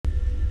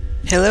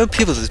Hello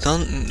people, this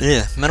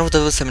is Metal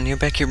Devil 7 here,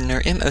 back here with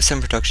another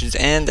MO7 Productions,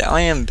 and I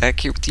am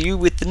back here with you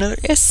with another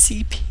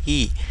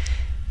SCP.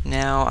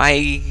 Now,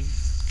 I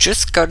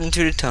just got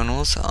into the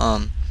tunnels,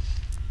 and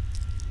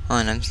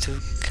I'm still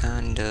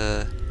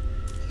kinda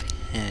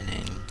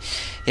panning.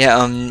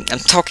 Yeah, I'm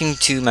talking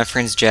to my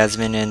friends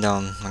Jasmine and,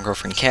 my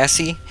girlfriend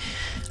Cassie.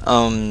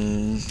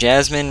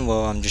 Jasmine,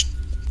 well, I'm just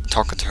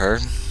talking to her,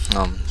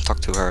 talk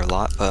to her a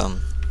lot, but,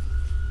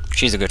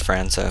 she's a good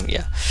friend, so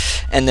yeah.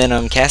 And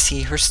then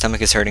Cassie, her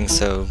stomach is hurting,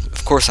 so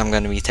of course I'm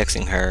going to be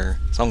texting her.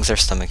 As long as her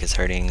stomach is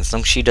hurting, as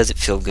long as she doesn't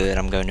feel good,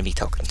 I'm going to be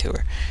talking to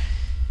her.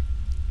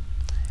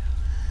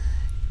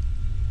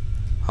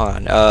 Hold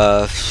on,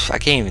 I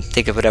can't even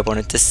think of what I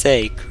wanted to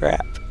say.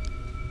 Crap.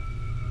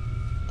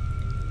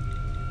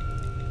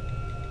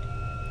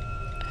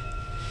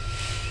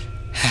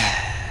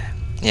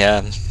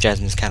 Yeah,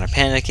 Jasmine's kind of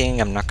panicking.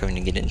 I'm not going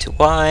to get into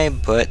why,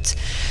 but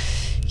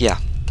yeah.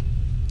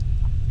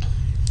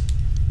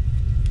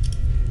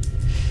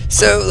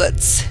 So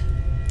let's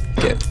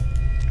go.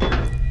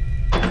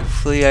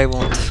 Hopefully I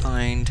won't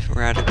find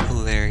Radical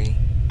Larry.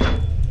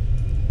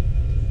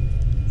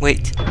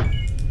 Wait.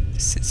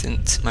 This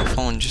isn't. My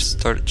phone just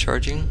started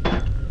charging.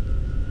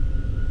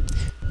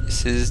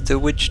 This is the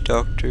witch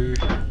doctor.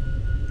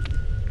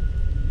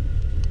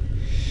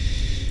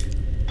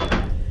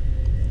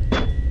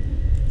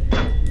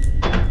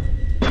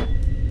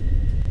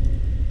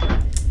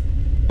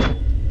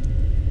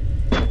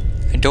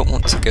 I don't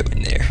want to go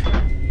in there.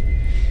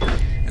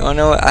 Oh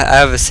no, I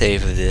have a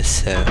save of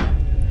this, so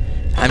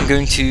I'm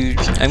going to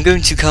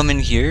come in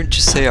here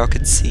just so y'all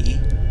could see.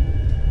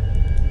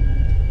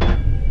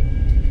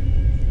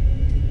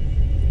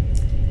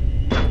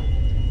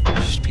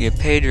 Should be a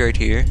page right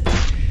here.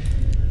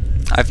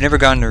 I've never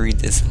gotten to read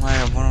this. Why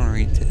I want to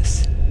read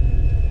this?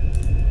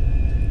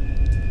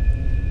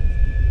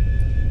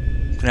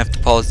 I'm gonna have to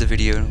pause the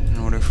video in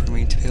order for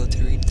me to be able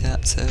to read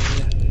that. So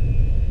yeah.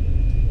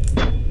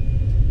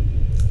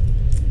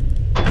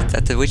 Is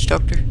that the witch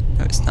doctor?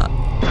 No, it's not.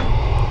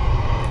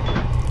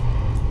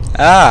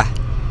 Ah!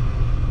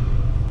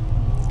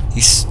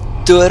 He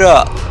stood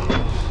up.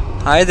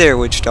 Hi there,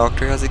 witch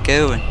doctor. How's it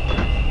going?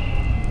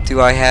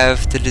 Do I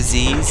have the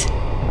disease?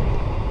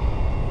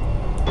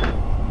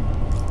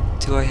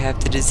 Do I have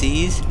the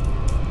disease?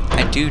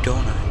 I do,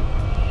 don't I?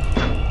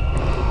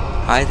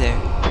 Hi there.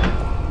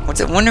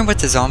 Wonder what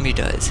the zombie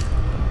does.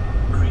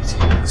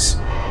 Greetings.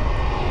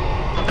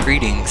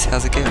 Greetings.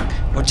 How's it going?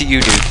 What do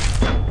you do?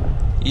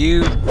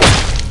 You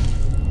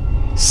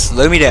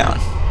slow me down.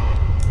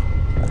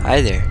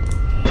 Hi there.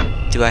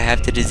 Do I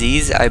have the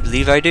disease? I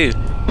believe I do.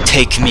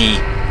 Take me.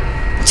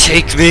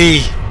 Take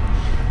me.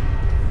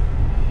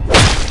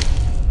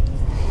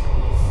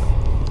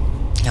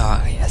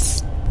 Ah,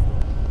 yes.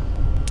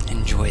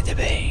 Enjoy the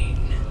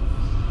pain.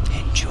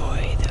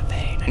 Enjoy the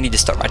pain. I need to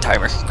start my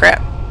timer.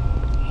 Crap.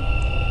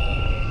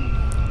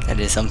 That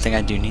is something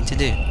I do need to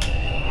do.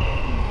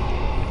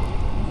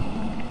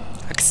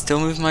 I can still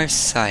move my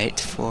sight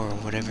for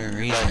whatever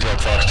reason.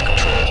 Fox to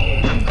control.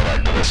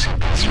 Allied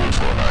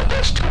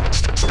SCP-349-2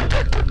 instance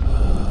detected.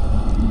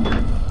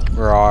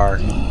 Rawr.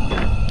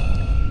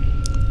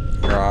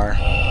 Rawr.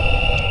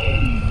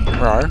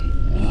 Rawr.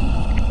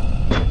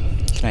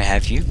 Can I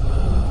have you?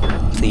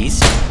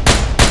 Please?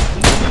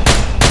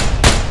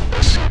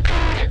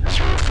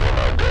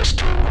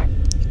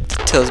 SCP-049-2.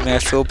 It tells me I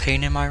feel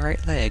pain in my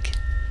right leg.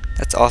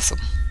 That's awesome.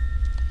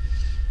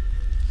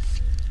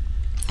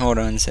 Hold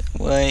on a sec.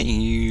 What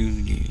you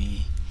do?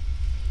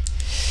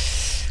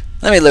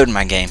 Let me load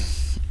my game.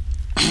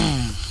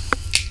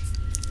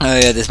 Oh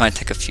yeah, this might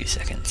take a few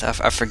seconds.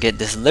 I forget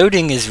this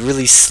loading is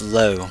really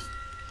slow.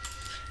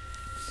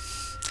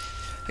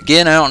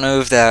 Again, I don't know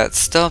if that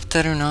stopped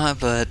that or not,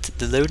 but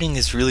the loading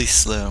is really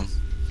slow.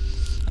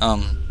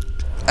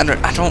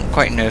 I don't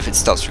quite know if it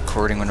stops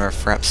recording when our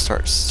frap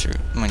stops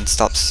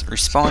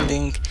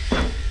responding.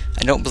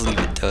 I don't believe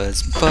it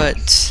does,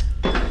 but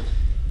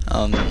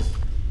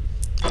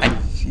I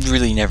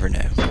really never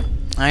know.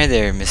 Hi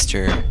there,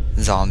 Mr.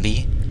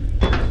 Zombie.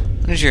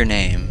 What is your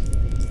name?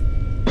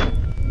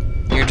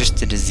 You're just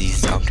a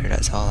disease doctor,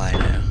 that's all I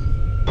know.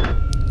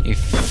 You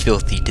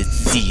filthy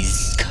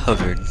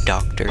disease-covered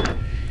doctor.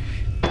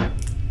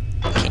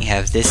 Can't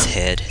have this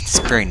head. This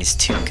brain is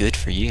too good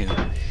for you.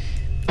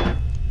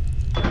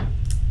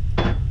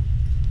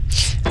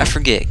 I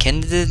forget,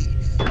 can the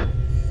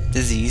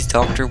disease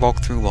doctor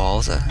walk through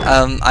walls?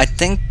 I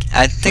think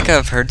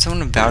I've heard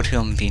someone about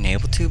him being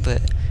able to,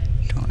 but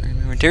I don't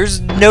remember.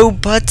 There's no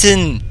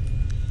button!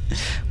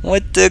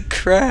 What the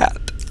crap?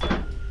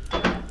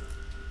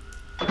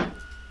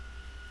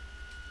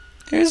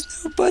 There's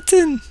no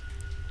button!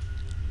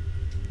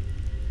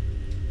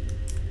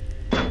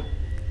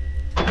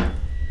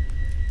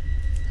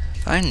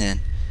 Fine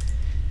then.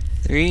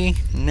 3,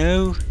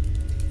 no.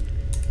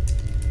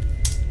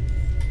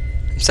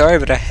 I'm sorry,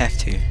 but I have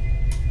to.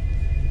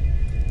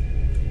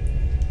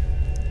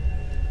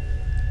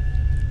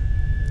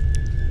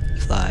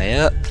 Fly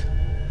up.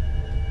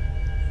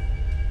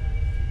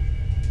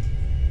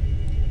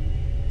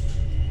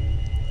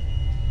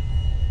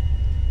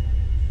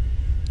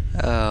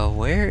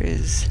 where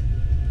is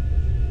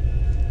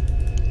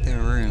the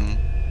room?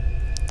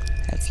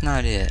 That's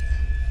not it.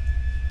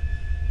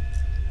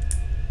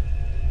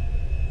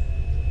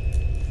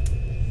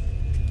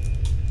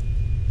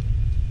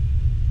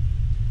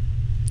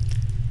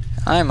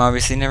 I'm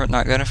obviously not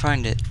gonna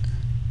find it.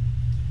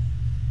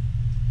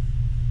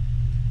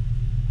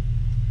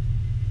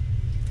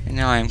 And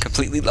now I am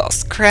completely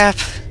lost. Crap!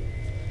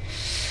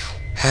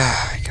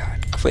 Oh my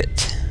god,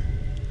 quit.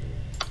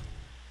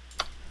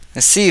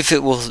 Let's see if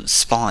it will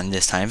spawn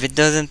this time. If it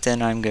doesn't,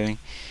 then I'm going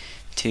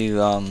to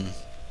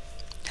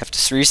have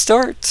to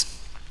restart.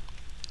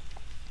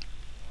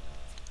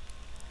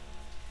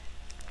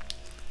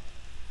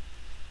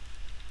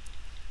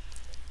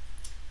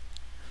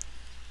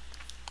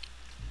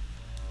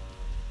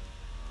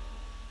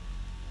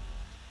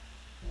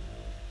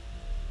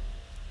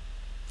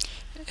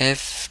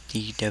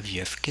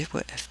 FDW. I forget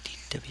what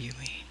FDW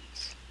means.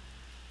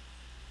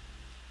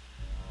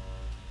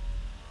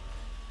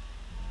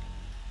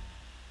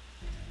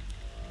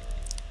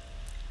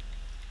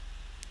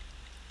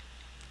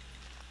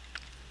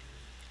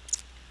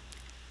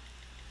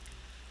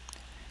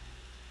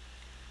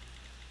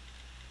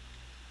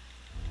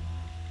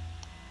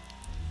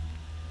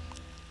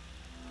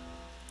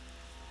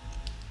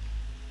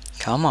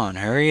 Come on,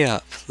 hurry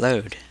up.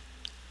 Load.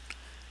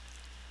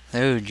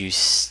 Load, you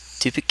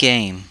stupid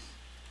game.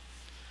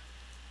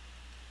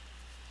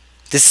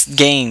 This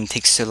game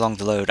takes so long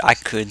to load. I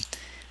could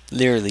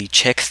literally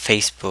check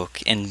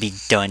Facebook and be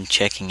done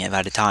checking it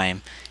by the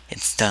time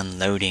it's done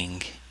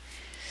loading.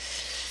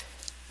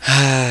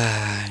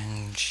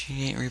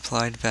 She ain't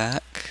replied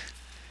back.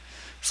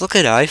 Let's look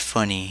at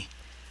iFunny.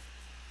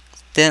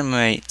 That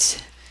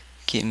might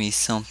get me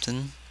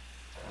something.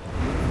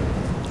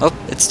 Oh,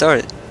 it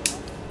started.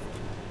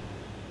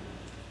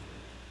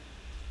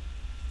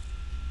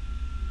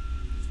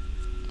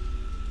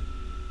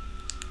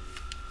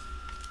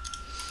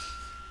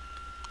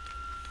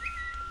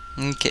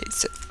 Okay,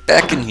 so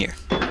back in here.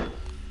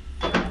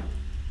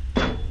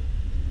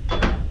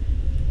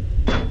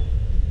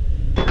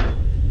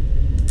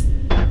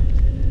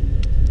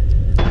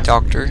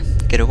 Doctor,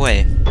 get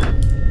away.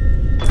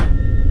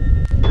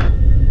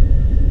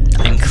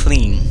 I'm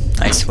clean,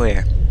 I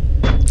swear.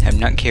 I'm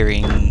not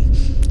carrying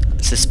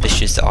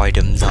suspicious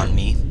items on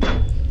me.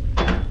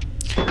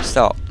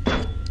 Stop.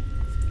 I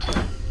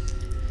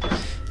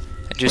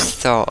just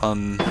thought,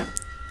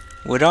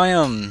 would I,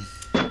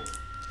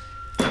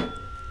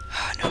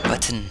 no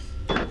button.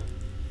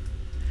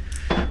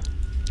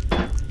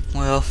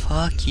 Well,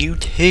 fuck you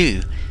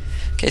too.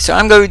 Okay, so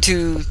I'm going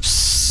to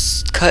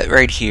cut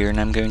right here,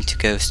 and I'm going to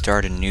go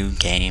start a new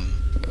game.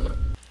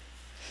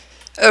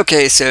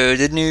 Okay, so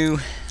the new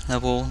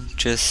level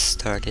just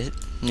started.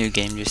 New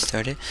game just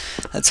started.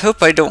 Let's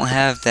hope I don't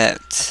have that.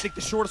 I think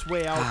the shortest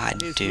way out I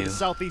is do. through the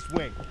southeast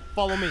wing.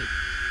 Follow me.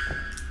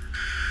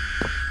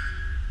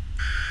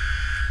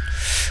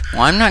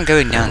 Well, I'm not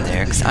going down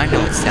there, because I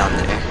know it's down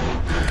there.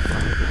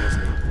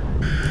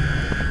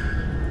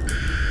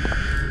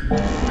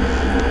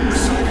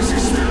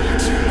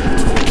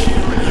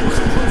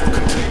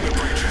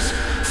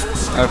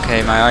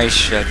 Okay, my eyes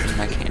shut and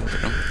I can't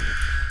put them.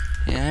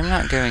 Yeah, I'm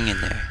not going in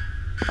there.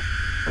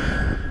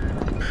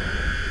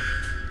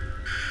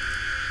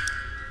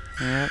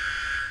 Yep.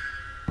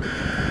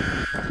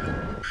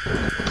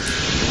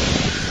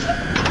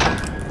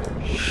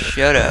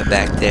 Shut up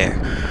back there.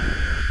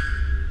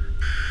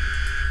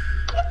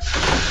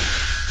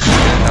 What's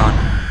going on?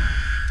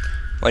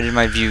 Why did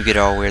my view get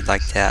all weird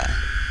like that?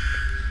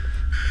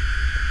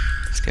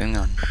 What's going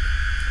on?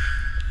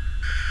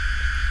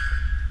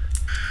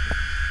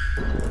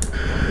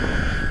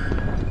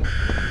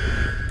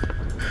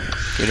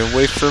 Get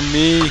away from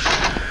me!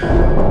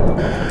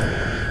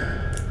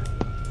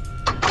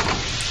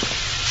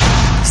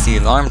 Is the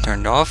alarm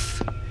turned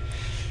off?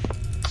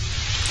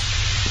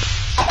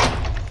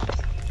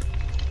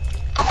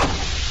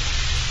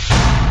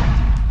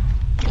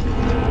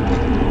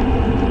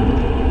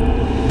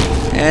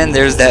 And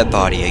there's that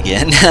body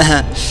again.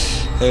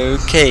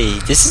 Okay,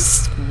 this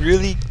is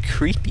really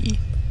creepy.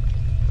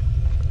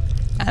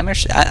 I'm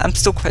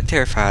still quite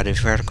terrified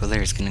if Radical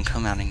Lair is gonna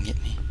come out and get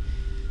me.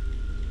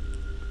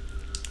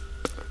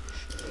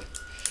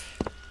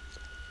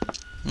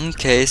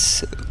 Okay,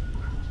 so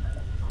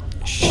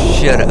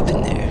shut up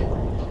in there.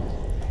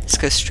 Let's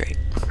go straight.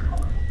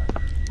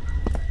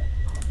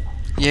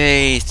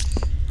 Yay,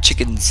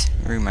 chicken's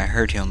room. I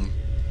heard him.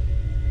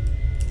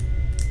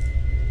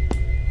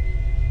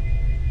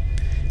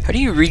 How do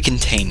you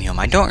recontain him?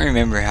 I don't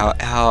remember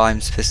how I'm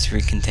supposed to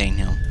recontain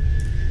him.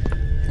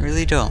 I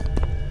really don't.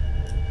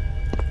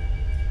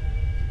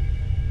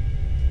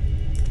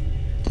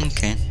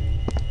 Okay.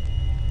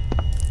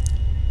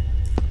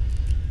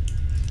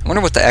 I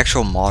wonder what the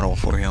actual model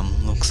for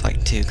him looks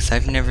like too, because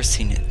I've never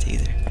seen it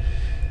either.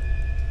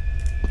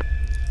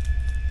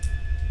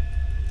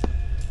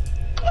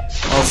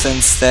 Well,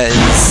 since that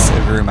is a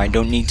room I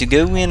don't need to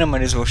go in, I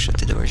might as well shut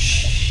the door.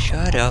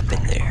 Shut up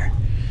in there.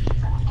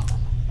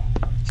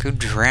 Go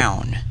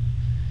drown.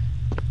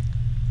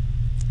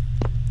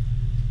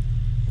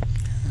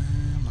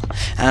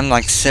 I'm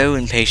like so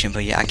impatient,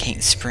 but yeah, I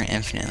can't sprint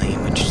infinitely,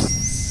 which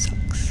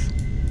sucks.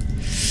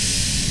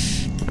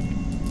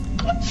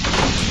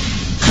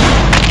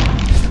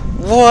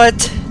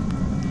 What?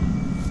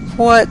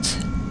 What?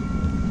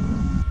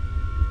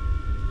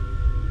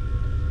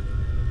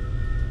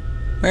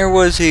 Where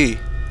was he?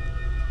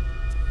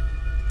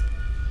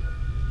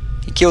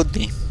 He killed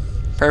me.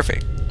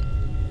 Perfect.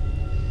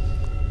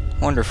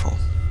 Wonderful.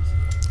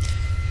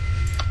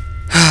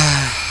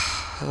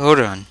 Hold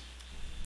on.